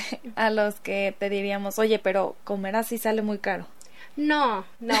dices a los que te diríamos, oye, pero comer así sale muy caro? No,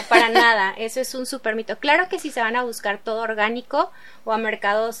 para nada, eso es un súper mito. Claro que si se van a buscar todo orgánico o a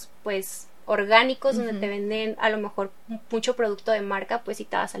mercados, pues, orgánicos donde te venden a lo mejor mucho producto de marca, pues sí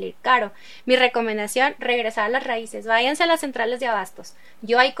te va a salir caro. Mi recomendación, regresar a las raíces, váyanse a las centrales de abastos,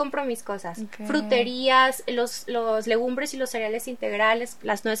 yo ahí compro mis cosas, fruterías, los legumbres y los cereales integrales,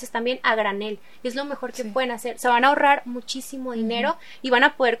 las nueces también a granel, es lo mejor que pueden hacer, se van a ahorrar muchísimo dinero y van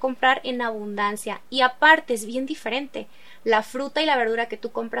a poder comprar en abundancia, y aparte es bien diferente la fruta y la verdura que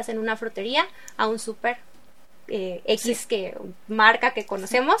tú compras en una frutería a un súper que marca que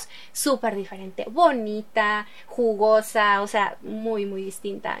conocemos, súper diferente, bonita, jugosa, o sea, muy muy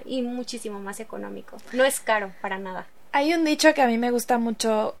distinta y muchísimo más económico, no es caro para nada. Hay un dicho que a mí me gusta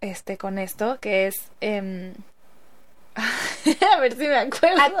mucho con esto, que es a ver si me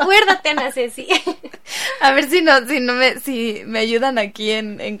acuerdo. Acuérdate, Ana Ceci. A ver si me ayudan aquí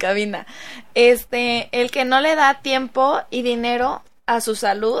en cabina. El que no le da tiempo y dinero a su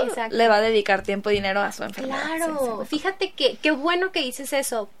salud, le va a dedicar tiempo y dinero a su enfermedad. Claro, fíjate que qué bueno que dices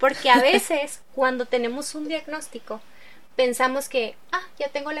eso, porque a veces cuando tenemos un diagnóstico pensamos que, ya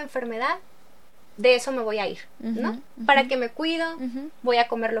tengo la enfermedad, de eso me voy a ir, ¿no? Para que me cuido, voy a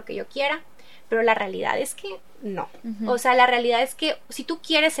comer lo que yo quiera, pero la realidad es que no. O sea, la realidad es que si tú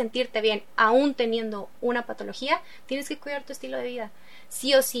quieres sentirte bien aún teniendo una patología, tienes que cuidar tu estilo de vida.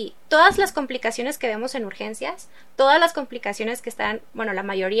 Sí o sí, todas las complicaciones que vemos en urgencias, todas las complicaciones que están, bueno, la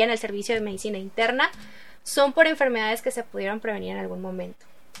mayoría en el servicio de medicina interna, son por enfermedades que se pudieron prevenir en algún momento.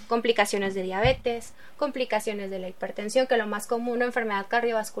 Complicaciones de diabetes, complicaciones de la hipertensión, que lo más común, una enfermedad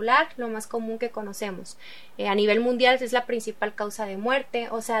cardiovascular, lo más común que conocemos. A nivel mundial es la principal causa de muerte,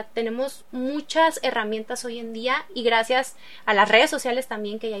 o sea, tenemos muchas herramientas hoy en día y gracias a las redes sociales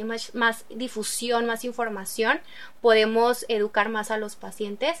también, que ya hay más difusión, más información, podemos educar más a los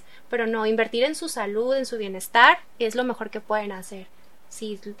pacientes, pero no, invertir en su salud, en su bienestar, es lo mejor que pueden hacer.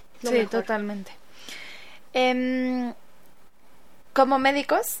 Sí, lo mejor. Totalmente. Como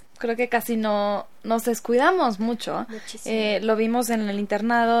médicos, creo que casi no nos descuidamos mucho. Lo vimos en el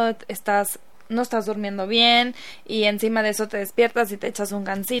internado, no estás durmiendo bien y encima de eso te despiertas y te echas un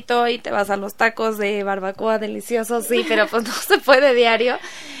gansito y te vas a los tacos de barbacoa deliciosos, sí, pero pues no se puede diario.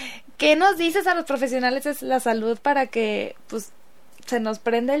 ¿Qué nos dices a los profesionales de la salud para que pues se nos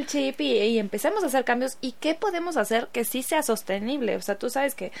prenda el chip y empecemos a hacer cambios? ¿Y qué podemos hacer que sí sea sostenible? O sea, tú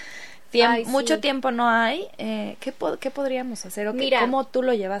sabes que mucho tiempo no hay. ¿Qué podríamos hacer? Mira, ¿cómo tú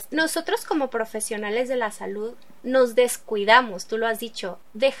lo llevaste? Nosotros como profesionales de la salud nos descuidamos, tú lo has dicho,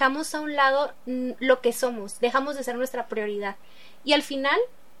 dejamos a un lado lo que somos, dejamos de ser nuestra prioridad y al final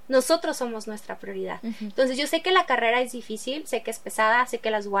nosotros somos nuestra prioridad. Entonces yo sé que la carrera es difícil, sé que es pesada, sé que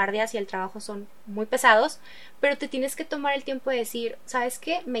las guardias y el trabajo son muy pesados, pero te tienes que tomar el tiempo de decir, ¿sabes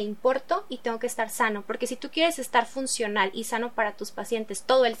qué? Me importo y tengo que estar sano, porque si tú quieres estar funcional y sano para tus pacientes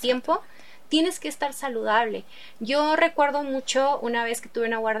todo el tiempo, tienes que estar saludable. Yo recuerdo mucho una vez que tuve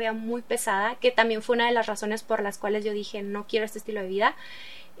una guardia muy pesada, que también fue una de las razones por las cuales yo dije, no quiero este estilo de vida.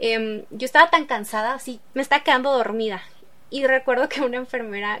 yo estaba tan cansada, así, me estaba quedando dormida. Y recuerdo que una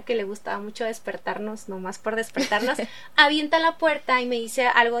enfermera que le gustaba mucho despertarnos, nomás por despertarnos, avienta la puerta y me dice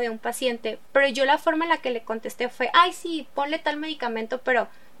algo de un paciente, pero yo la forma en la que le contesté fue, ay sí, ponle tal medicamento, pero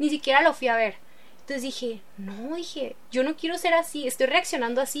ni siquiera lo fui a ver. Entonces dije, yo no quiero ser así, estoy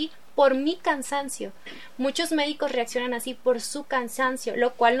reaccionando así por mi cansancio. Muchos médicos reaccionan así por su cansancio,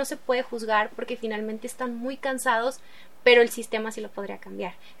 lo cual no se puede juzgar porque finalmente están muy cansados, pero el sistema sí lo podría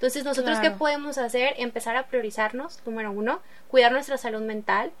cambiar. Entonces, ¿nosotros qué podemos hacer? Empezar a priorizarnos, número 1, cuidar nuestra salud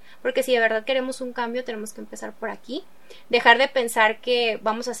mental, porque si de verdad queremos un cambio, tenemos que empezar por aquí. Dejar de pensar que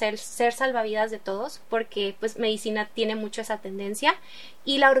vamos a ser salvavidas de todos, porque pues medicina tiene mucho esa tendencia.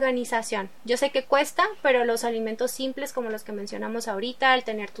 Y la organización. Yo sé que cuesta, pero los alimentos simples como los que mencionamos ahorita, el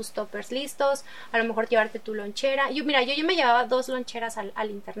tener tus toppers listos, a lo mejor llevarte tu lonchera. Yo me llevaba 2 loncheras al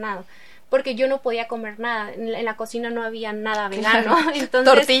internado, porque yo no podía comer nada, en la cocina no había nada vegano,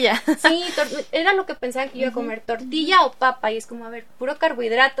 entonces... Tortilla. Sí, era lo que pensaba que iba a comer, tortilla o papa, y es como, a ver, puro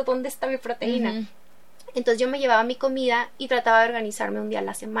carbohidrato, ¿dónde está mi proteína? Entonces yo me llevaba mi comida y trataba de organizarme un día a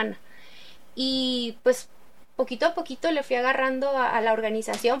la semana, y pues poquito a poquito le fui agarrando a la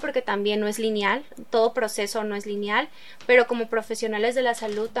organización, porque también no es lineal, todo proceso no es lineal, pero como profesionales de la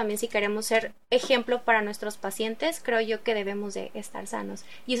salud también, si queremos ser ejemplo para nuestros pacientes, creo yo que debemos de estar sanos,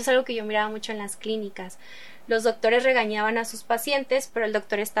 y eso es algo que yo miraba mucho en las clínicas. Los doctores regañaban a sus pacientes, pero el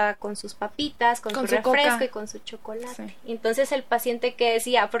doctor estaba con sus papitas, con su refresco Coca y con su chocolate. Sí. Entonces el paciente que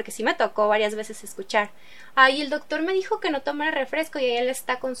decía, porque sí me tocó varias veces escuchar, ay, el doctor me dijo que no tomara refresco y él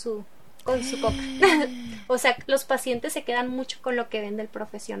está con su Coca. O sea, los pacientes se quedan mucho con lo que vende el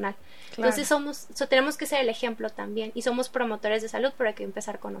profesional. Claro. Entonces tenemos que ser el ejemplo también, y somos promotores de salud, pero hay que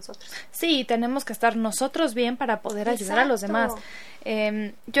empezar con nosotros. Sí, tenemos que estar nosotros bien para poder ayudar a los demás.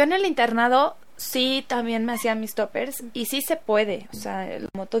 Yo en el internado sí también me hacía mis toppers, y sí se puede, o sea,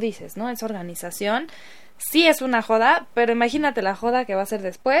 como tú dices, ¿no? Es organización. Sí es una joda, pero imagínate la joda que va a ser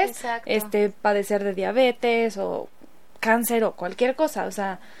después. Exacto. Padecer de diabetes o cáncer o cualquier cosa, o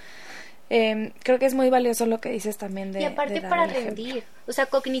sea, creo que es muy valioso lo que dices también de... Y aparte para rendir, o sea,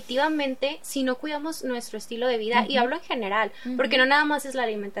 cognitivamente, si no cuidamos nuestro estilo de vida, y hablo en general, porque no nada más es la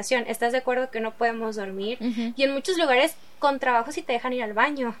alimentación, ¿estás de acuerdo que no podemos dormir? Y en muchos lugares con trabajo sí te dejan ir al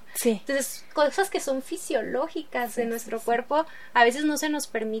baño. Sí. Entonces, cosas que son fisiológicas de nuestro cuerpo, a veces no se nos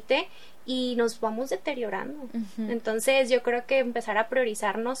permite y nos vamos deteriorando. Entonces, yo creo que empezar a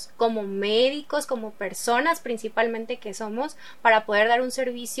priorizarnos como médicos, como personas principalmente que somos, para poder dar un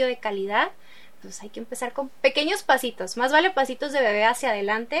servicio de calidad, pues hay que empezar con pequeños pasitos. Más vale pasitos de bebé hacia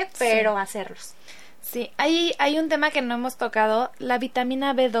adelante, pero hacerlos. Sí, hay un tema que no hemos tocado, la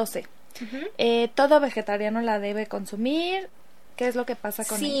vitamina B12. Todo vegetariano la debe consumir. ¿Qué es lo que pasa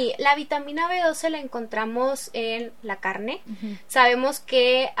con ella? Sí, la vitamina B12 la encontramos en la carne. Sabemos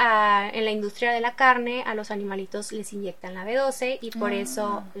que en la industria de la carne a los animalitos les inyectan la B12 y por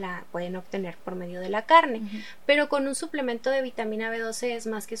eso la pueden obtener por medio de la carne. Pero con un suplemento de vitamina B12 es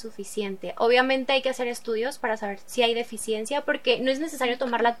más que suficiente. Obviamente hay que hacer estudios para saber si hay deficiencia, porque no es necesario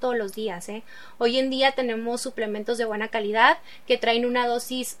tomarla todos los días, ¿eh? Hoy en día tenemos suplementos de buena calidad que traen una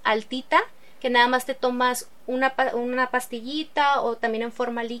dosis altita, que nada más te tomas una pastillita o también en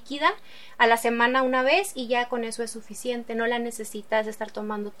forma líquida a la semana una vez y ya con eso es suficiente, no la necesitas estar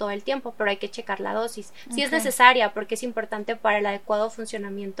tomando todo el tiempo, pero hay que checar la dosis. Sí es necesaria porque es importante para el adecuado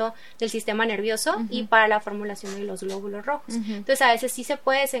funcionamiento del sistema nervioso y para la formulación de los glóbulos rojos. Entonces a veces sí se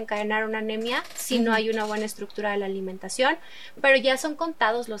puede desencadenar una anemia si no hay una buena estructura de la alimentación, pero ya son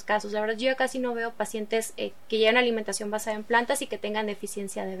contados los casos. La verdad yo casi no veo pacientes que lleven alimentación basada en plantas y que tengan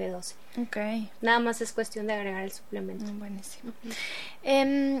deficiencia de B12. Nada más es cuestión de agregar el suplemento. Buenísimo.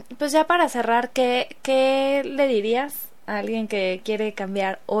 Pues ya para cerrar, ¿qué le dirías a alguien que quiere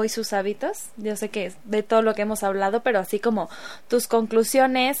cambiar hoy sus hábitos? Yo sé que es de todo lo que hemos hablado, pero así como tus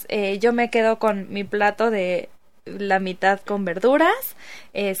conclusiones, yo me quedo con mi plato de la mitad con verduras,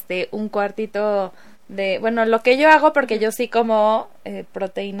 un cuartito de, bueno, lo que yo hago, porque yo sí como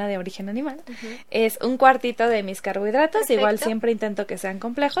proteína de origen animal, es un cuartito de mis carbohidratos. Perfecto. Igual siempre intento que sean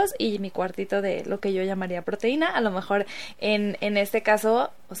complejos, y mi cuartito de lo que yo llamaría proteína. A lo mejor en este caso,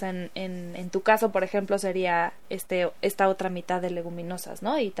 o sea, en tu caso, por ejemplo, sería esta otra mitad de leguminosas,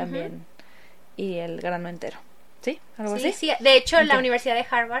 ¿no? Y también y el grano entero. ¿Sí? ¿Algo así? Sí, de hecho la Universidad de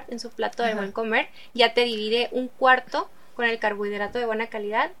Harvard en su plato de buen comer ya te divide un cuarto con el carbohidrato de buena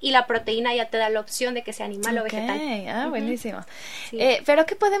calidad, y la proteína ya te da la opción de que sea animal o vegetal. Buenísimo. Sí. Pero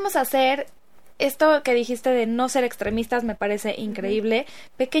 ¿qué podemos hacer? Esto que dijiste de no ser extremistas me parece increíble.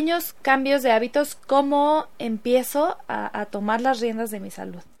 Pequeños cambios de hábitos, ¿cómo empiezo a tomar las riendas de mi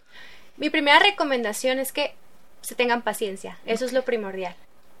salud? Mi primera recomendación es que se tengan paciencia. Eso es lo primordial.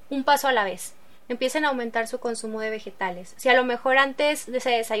 un paso a la vez. Empiecen a aumentar su consumo de vegetales. Si a lo mejor antes se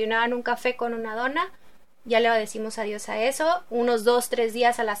desayunaban un café con una dona, ya le decimos adiós a eso, unos 2-3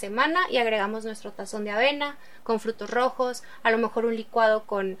 días a la semana y agregamos nuestro tazón de avena con frutos rojos, a lo mejor un licuado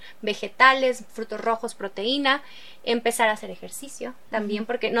con vegetales, frutos rojos, proteína, empezar a hacer ejercicio también,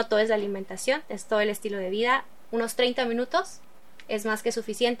 porque no todo es la alimentación, es todo el estilo de vida, unos 30 minutos es más que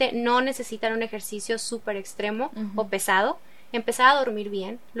suficiente, no necesitan un ejercicio súper extremo o pesado. Empezar a dormir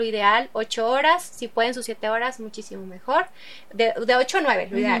bien, lo ideal, 8 horas, si pueden sus 7 horas, muchísimo mejor, de 8 a 9,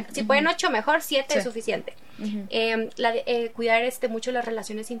 lo ideal, si pueden 8 mejor, 7 es suficiente. Cuidar mucho las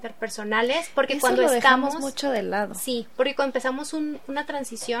relaciones interpersonales, porque eso cuando lo estamos dejamos mucho de lado. Sí, porque cuando empezamos una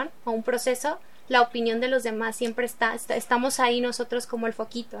transición o un proceso, la opinión de los demás siempre estamos ahí nosotros como el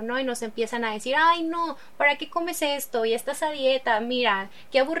foquito, ¿no? Y nos empiezan a decir, ay no, ¿para qué comes esto? Y estás a dieta, mira,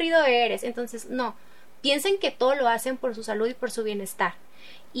 qué aburrido eres. Entonces, no. Piensen que todo lo hacen por su salud y por su bienestar.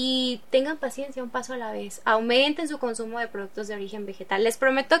 Y tengan paciencia, un paso a la vez. Aumenten su consumo de productos de origen vegetal. Les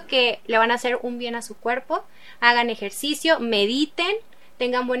prometo que le van a hacer un bien a su cuerpo. Hagan ejercicio, mediten,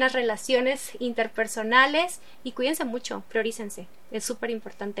 tengan buenas relaciones interpersonales y cuídense mucho, priorícense. Es súper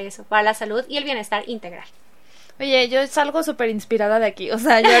importante eso para la salud y el bienestar integral. Oye, yo salgo súper inspirada de aquí, o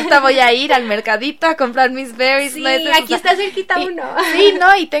sea, yo ahorita voy a ir al mercadito a comprar mis berries. Sí, nueces, aquí está cerquita uno. Sí,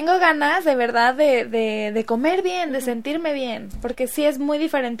 no, y tengo ganas de verdad de comer bien, de sentirme bien, porque sí es muy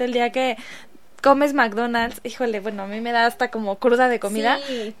diferente el día que comes McDonald's, híjole, bueno, a mí me da hasta como cruda de comida,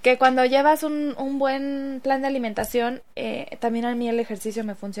 sí, que cuando llevas un buen plan de alimentación, también a mí el ejercicio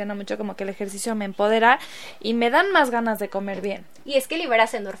me funciona mucho, como que el ejercicio me empodera y me dan más ganas de comer bien. Y es que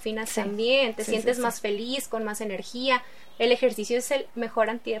liberas endorfinas también, te sientes más feliz, con más energía. El ejercicio es el mejor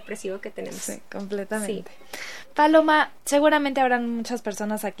antidepresivo que tenemos. Sí, completamente. Sí. Paloma, seguramente habrán muchas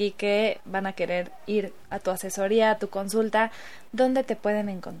personas aquí que van a querer ir a tu asesoría, a tu consulta. ¿Dónde te pueden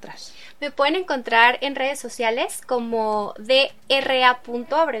encontrar? Me pueden encontrar en redes sociales como DRA.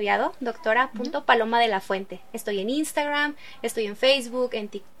 Doctora.Paloma de la Fuente. Estoy en Instagram, estoy en Facebook, en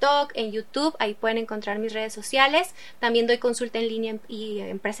TikTok, en YouTube. Ahí pueden encontrar mis redes sociales. También doy consulta en línea y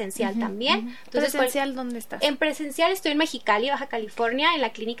en presencial también. Entonces, ¿presencial dónde estás? En presencial estoy en Mexicali, Baja California, en la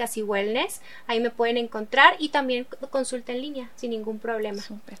clínica Sea Wellness. Ahí me pueden encontrar y también consulta en línea sin ningún problema.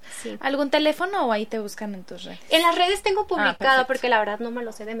 Súper. Sí. ¿Algún teléfono o ahí te buscan en tus redes? En las redes tengo publicado porque la verdad no me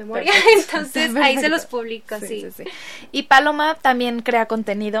lo sé de memoria, entonces ahí se los publico, sí. Y Paloma también crea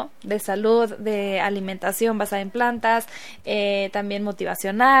contenido de salud, de alimentación basada en plantas, también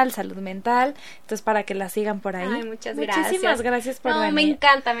motivacional, salud mental, entonces para que la sigan por ahí. Ay, Muchísimas gracias por venir. Me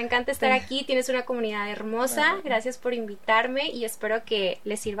encanta estar aquí, tienes una comunidad hermosa, gracias por invitarme y espero que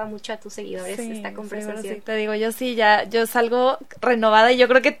les sirva mucho a tus seguidores esta conversación. Sí, te digo, yo salgo renovada y yo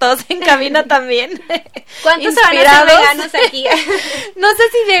creo que todos en cabina también. ¿Cuántos se van a hacer veganos aquí? No sé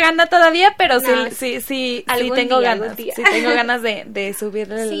si vegana todavía, pero no, sí tengo ganas. Sí tengo ganas de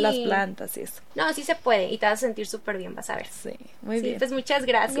subirle las plantas y eso. No, sí se puede y te vas a sentir súper bien, vas a ver. Sí, muy bien. Pues muchas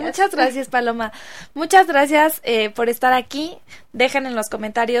gracias. Muchas gracias, Paloma. Muchas gracias por estar aquí. Dejen en los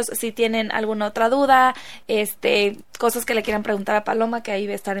comentarios si tienen alguna otra duda, cosas que le quieran preguntar a Paloma, que ahí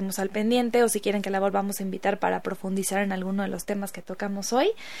estaremos al pendiente, o si quieren que la volvamos a invitar para profundizar en alguno de los temas que tocamos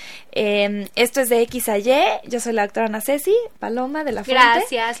hoy. Esto es de X a Y. Yo soy la doctora Ana Ceci, Paloma de la Fuente.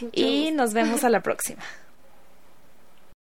 Gracias. Y nos vemos a la próxima.